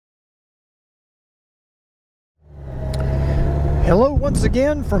Hello once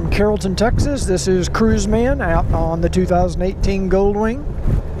again from Carrollton, Texas. This is Cruiseman out on the 2018 Goldwing.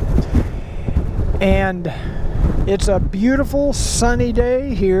 And it's a beautiful sunny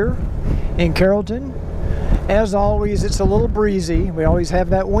day here in Carrollton. As always, it's a little breezy. We always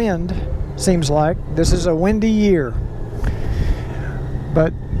have that wind, seems like. This is a windy year.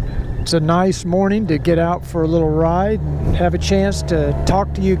 But it's a nice morning to get out for a little ride and have a chance to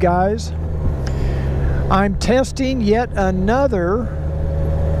talk to you guys. I'm testing yet another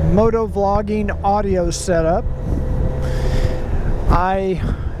moto vlogging audio setup.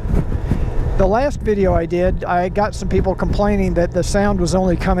 The last video I did, I got some people complaining that the sound was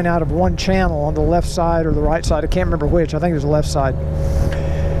only coming out of one channel on the left side or the right side. I can't remember which. I think it was the left side.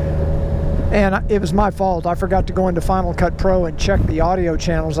 And it was my fault. I forgot to go into Final Cut Pro and check the audio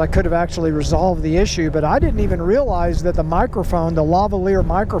channels. I could have actually resolved the issue, but I didn't even realize that the microphone, the lavalier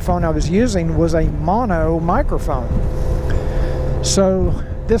microphone I was using, was a mono microphone. So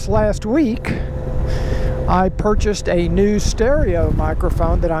this last week, I purchased a new stereo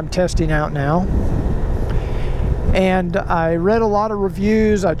microphone that I'm testing out now. And I read a lot of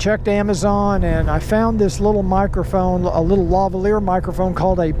reviews, I checked Amazon, and I found this little microphone, a little lavalier microphone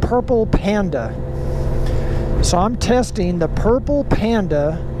called a Purple Panda. So I'm testing the Purple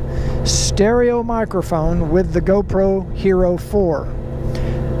Panda stereo microphone with the GoPro Hero 4.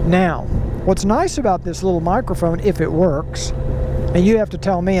 Now, what's nice about this little microphone, if it works, and you have to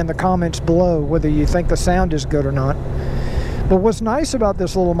tell me in the comments below whether you think the sound is good or not. But what's nice about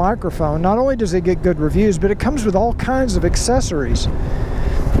this little microphone, not only does it get good reviews, but it comes with all kinds of accessories.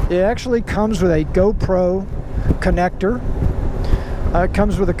 It actually comes with a GoPro connector. It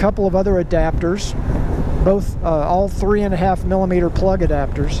comes with a couple of other adapters, both all 3.5mm plug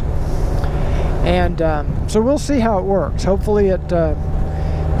adapters. And so we'll see how it works. Hopefully it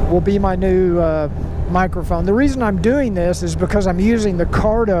will be my new microphone. The reason I'm doing this is because I'm using the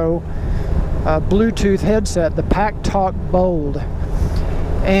Cardo Bluetooth headset, the Pack Talk Bold,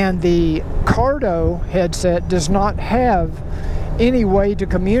 and the Cardo headset does not have any way to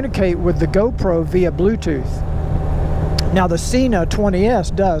communicate with the GoPro via Bluetooth. Now the Sena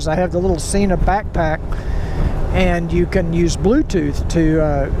 20S does. I have the little Sena backpack, and you can use Bluetooth to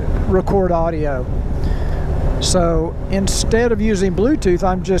record audio. So instead of using Bluetooth,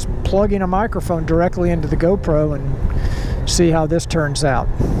 I'm just plugging a microphone directly into the GoPro and see how this turns out.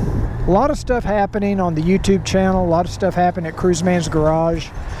 A lot of stuff happening on the YouTube channel, a lot of stuff happening at Cruiseman's Garage.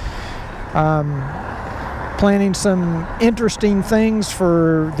 Planning some interesting things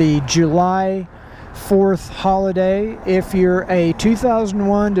for the July 4th holiday. If you're a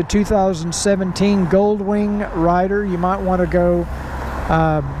 2001 to 2017 Goldwing rider, you might want to go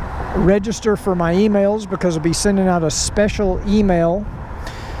register for my emails, because I'll be sending out a special email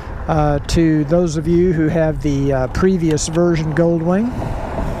to those of you who have the previous version Goldwing.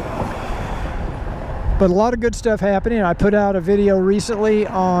 But a lot of good stuff happening. I put out a video recently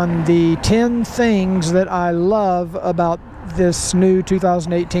on the 10 things that I love about this new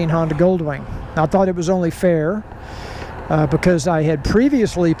 2018 Honda Goldwing. I thought it was only fair because I had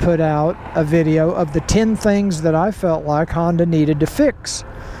previously put out a video of the 10 things that I felt like Honda needed to fix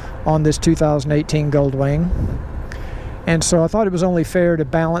on this 2018 Goldwing. And so I thought it was only fair to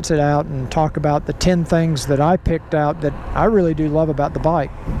balance it out and talk about the 10 things that I picked out that I really do love about the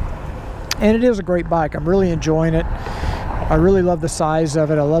bike. And it is a great bike. I'm really enjoying it. I really love the size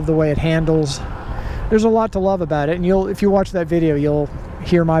of it. I love the way it handles. There's a lot to love about it, and if you watch that video, you'll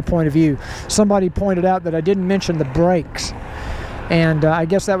hear my point of view. Somebody pointed out that I didn't mention the brakes, and I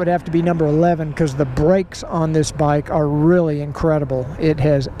guess that would have to be number 11, because the brakes on this bike are really incredible. It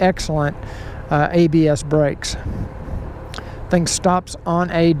has excellent ABS brakes. Thing stops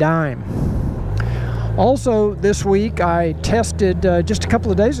on a dime. Also, this week I tested, just a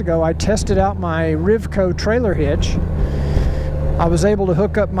couple of days ago, I tested out my Rivco trailer hitch. I was able to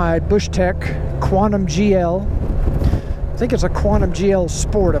hook up my Bushtec Quantum GL. I think it's a Quantum GL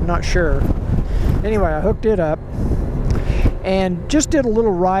Sport, I'm not sure. Anyway, I hooked it up and just did a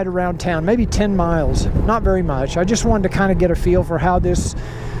little ride around town, maybe 10 miles, not very much. I just wanted to kind of get a feel for how this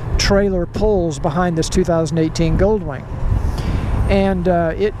trailer pulls behind this 2018 Goldwing. And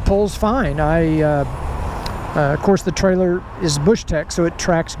it pulls fine. Of course, the trailer is Bushtec, so it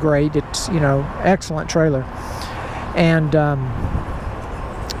tracks great. It's, excellent trailer. And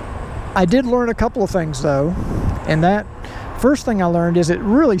I did learn a couple of things, though. And that first thing I learned is it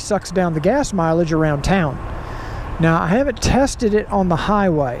really sucks down the gas mileage around town. Now, I haven't tested it on the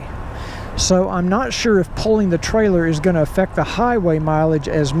highway, so I'm not sure if pulling the trailer is going to affect the highway mileage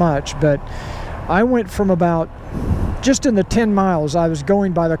as much, but I went from about, just in the 10 miles, I was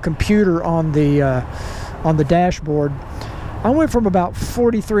going by the computer on the dashboard, I went from about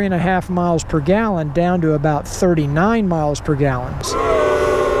 43.5 miles per gallon down to about 39 miles per gallon.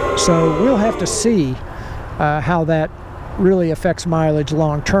 So we'll have to see how that really affects mileage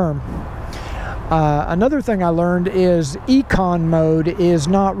long term. Another thing I learned is econ mode is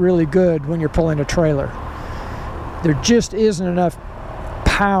not really good when you're pulling a trailer. There just isn't enough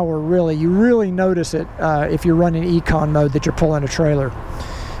power, really. You really notice it if you're running econ mode that you're pulling a trailer.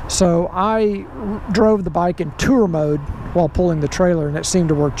 So I drove the bike in tour mode while pulling the trailer, and it seemed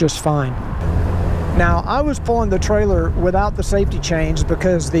to work just fine. Now, I was pulling the trailer without the safety chains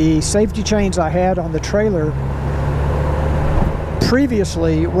because the safety chains I had on the trailer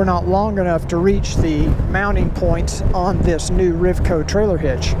previously were not long enough to reach the mounting points on this new Rivco trailer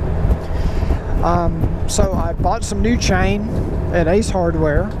hitch. So I bought some new chain at Ace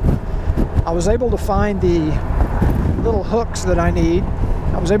Hardware. I was able to find the little hooks that I need.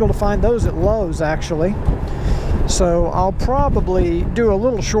 I was able to find those at Lowe's, actually. So I'll probably do a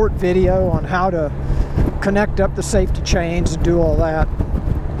little short video on how to connect up the safety chains and do all that.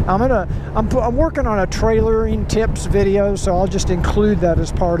 I'm working on a trailering tips video, so I'll just include that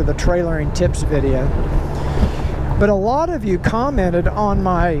as part of the trailering tips video. But a lot of you commented on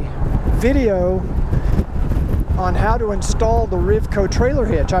my video on how to install the Rivco trailer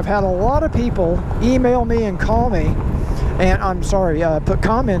hitch. I've had a lot of people email me and call me, and put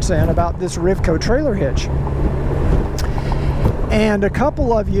comments in about this Rivco trailer hitch. And a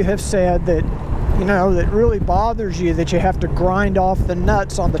couple of you have said that, you know, that really bothers you that you have to grind off the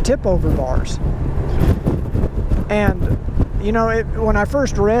nuts on the tip over bars. And, you know, when I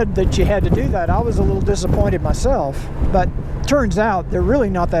first read that you had to do that, I was a little disappointed myself. But turns out they're really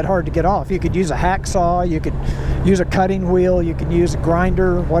not that hard to get off. You could use a hacksaw, you could use a cutting wheel, you could use a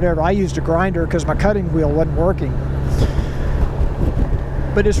grinder, whatever. I used a grinder because my cutting wheel wasn't working.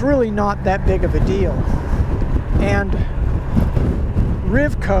 But it's really not that big of a deal. And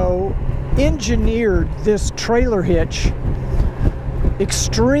Rivco engineered this trailer hitch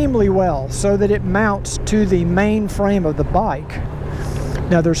extremely well so that it mounts to the main frame of the bike.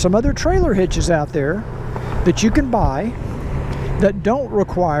 Now, there's some other trailer hitches out there that you can buy that don't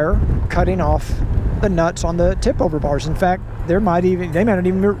require cutting off the nuts on the tip over bars. In fact, they might not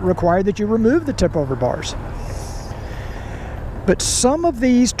even require that you remove the tip over bars. But some of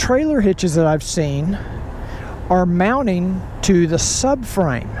these trailer hitches that I've seen are mounting to the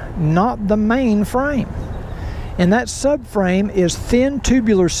subframe, not the main frame. And that subframe is thin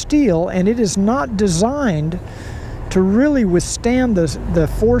tubular steel, and it is not designed to really withstand the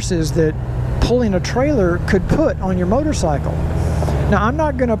forces that pulling a trailer could put on your motorcycle. Now, I'm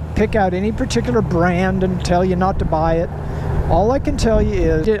not going to pick out any particular brand and tell you not to buy it. All I can tell you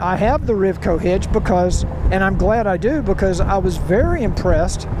is I have the Rivco hitch because, and I'm glad I do, because I was very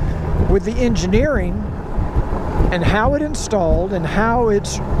impressed with the engineering and how it installed and how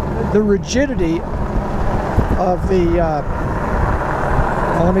it's the rigidity of the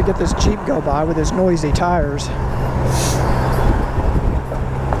well, let me get this Jeep go by with his noisy tires.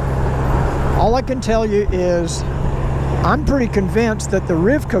 All I can tell you is I'm pretty convinced that the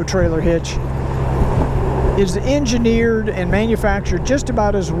Rivco trailer hitch is engineered and manufactured just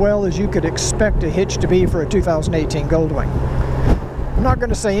about as well as you could expect a hitch to be for a 2018 Goldwing. I'm not going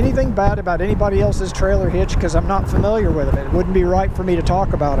to say anything bad about anybody else's trailer hitch because I'm not familiar with them. It wouldn't be right for me to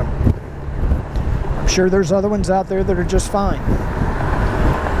talk about them. I'm sure there's other ones out there that are just fine.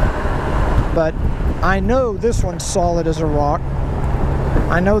 But I know this one's solid as a rock.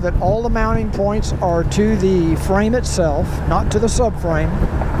 I know that all the mounting points are to the frame itself, not to the subframe.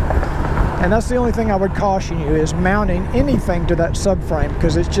 And that's the only thing I would caution you is mounting anything to that subframe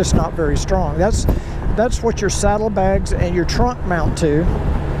because it's just not very strong. That's what your saddlebags and your trunk mount to.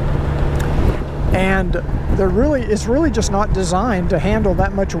 And it's really just not designed to handle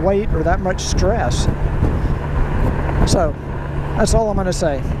that much weight or that much stress. So that's all I'm going to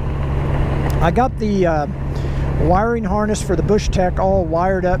say. I got the wiring harness for the Bushtec all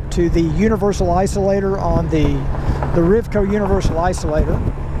wired up to the universal isolator on the Rivco universal isolator.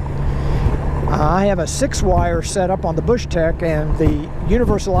 I have a 6-wire set up on the Bushtec, and the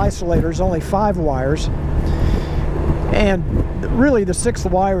universal isolator is only 5 wires. And really the 6th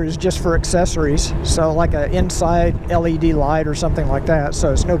wire is just for accessories, so like an inside LED light or something like that,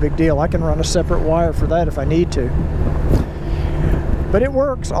 so it's no big deal. I can run a separate wire for that if I need to. But it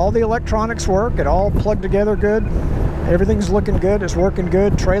works. All the electronics work. It all plugged together good. Everything's looking good. It's working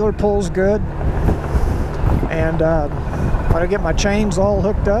good. Trailer pulls good. And when I get my chains all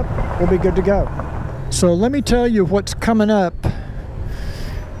hooked up, we'll be good to go. So let me tell you what's coming up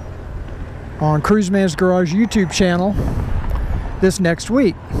on Cruiseman's Garage YouTube channel this next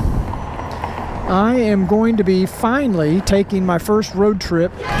week. I am going to be finally taking my first road trip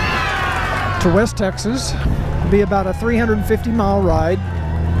to West Texas. It'll be about a 350-mile ride,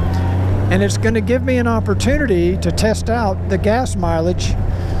 and it's going to give me an opportunity to test out the gas mileage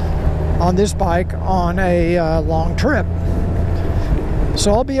on this bike on a long trip.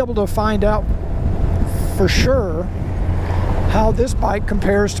 So I'll be able to find out for sure how this bike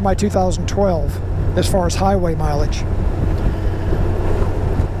compares to my 2012 as far as highway mileage.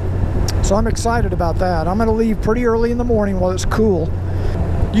 So I'm excited about that. I'm going to leave pretty early in the morning while it's cool.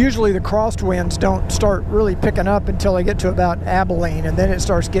 Usually the crosswinds don't start really picking up until I get to about Abilene, and then it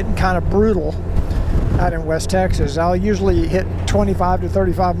starts getting kind of brutal out in West Texas. I'll usually hit 25 to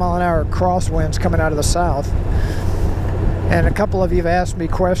 35 mile an hour crosswinds coming out of the south. And a couple of you have asked me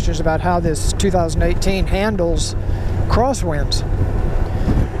questions about how this 2018 handles crosswinds.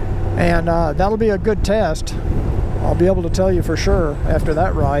 And that'll be a good test. I'll be able to tell you for sure after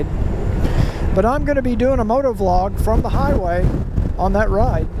that ride. But I'm going to be doing a moto vlog from the highway on that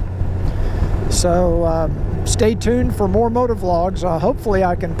ride. So stay tuned for more moto vlogs. Hopefully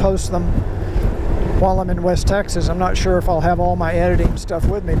I can post them while I'm in West Texas. I'm not sure if I'll have all my editing stuff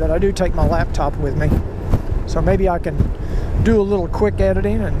with me, but I do take my laptop with me. So maybe I can do a little quick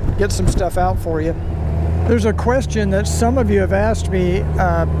editing and get some stuff out for you. There's a question that some of you have asked me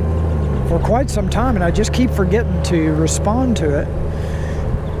for quite some time, and I just keep forgetting to respond to it.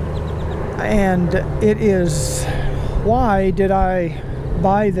 And it is, why did I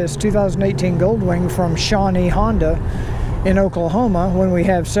buy this 2018 Goldwing from Shawnee Honda in Oklahoma when we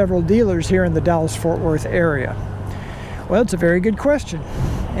have several dealers here in the Dallas-Fort Worth area? Well, it's a very good question,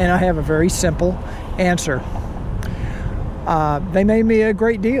 and I have a very simple answer. They made me a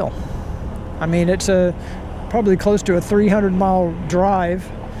great deal. I mean, it's probably close to a 300-mile drive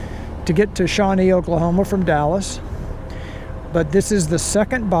to get to Shawnee, Oklahoma from Dallas. But this is the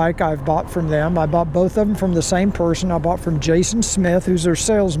second bike I've bought from them. I bought both of them from the same person. I bought from Jason Smith, who's their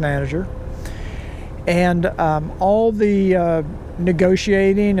sales manager. And all the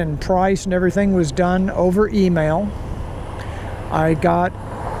negotiating and price and everything was done over email. I got,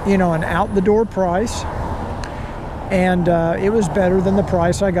 an out-the-door price. And it was better than the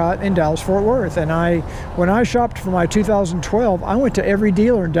price I got in Dallas-Fort Worth. And when I shopped for my 2012, I went to every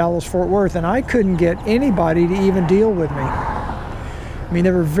dealer in Dallas-Fort Worth, and I couldn't get anybody to even deal with me. I mean,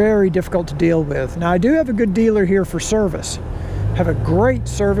 they were very difficult to deal with. Now, I do have a good dealer here for service. I have a great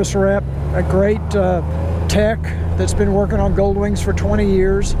service rep, a great tech that's been working on Goldwings for 20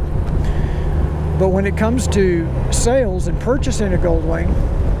 years. But when it comes to sales and purchasing a Goldwing,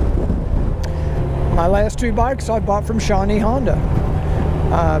 my last two bikes I bought from Shawnee Honda.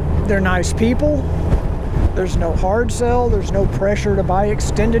 They're nice people. There's no hard sell. There's no pressure to buy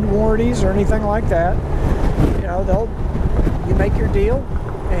extended warranties or anything like that. You make your deal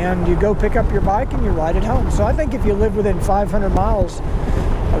and you go pick up your bike and you ride it home. So I think if you live within 500 miles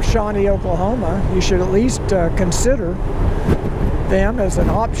of Shawnee, Oklahoma, you should at least consider them as an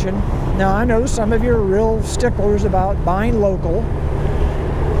option. Now, I know some of you are real sticklers about buying local,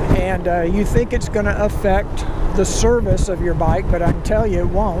 and you think it's going to affect the service of your bike, but I can tell you it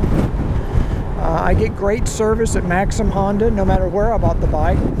won't. I get great service at Maxim Honda no matter where I bought the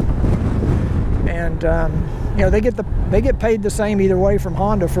bike, and they get paid the same either way from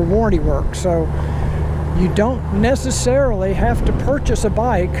Honda for warranty work. So you don't necessarily have to purchase a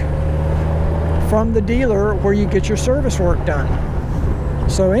bike from the dealer where you get your service work done.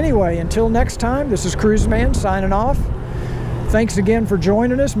 So anyway, until next time, this is Cruiseman signing off. Thanks again for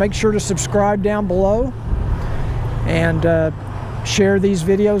joining us. Make sure to subscribe down below and share these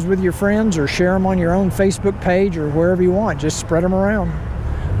videos with your friends, or share them on your own Facebook page or wherever you want. Just spread them around.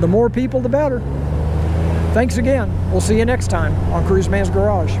 The more people, the better. Thanks again. We'll see you next time on Cruiseman's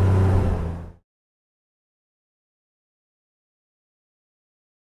Garage.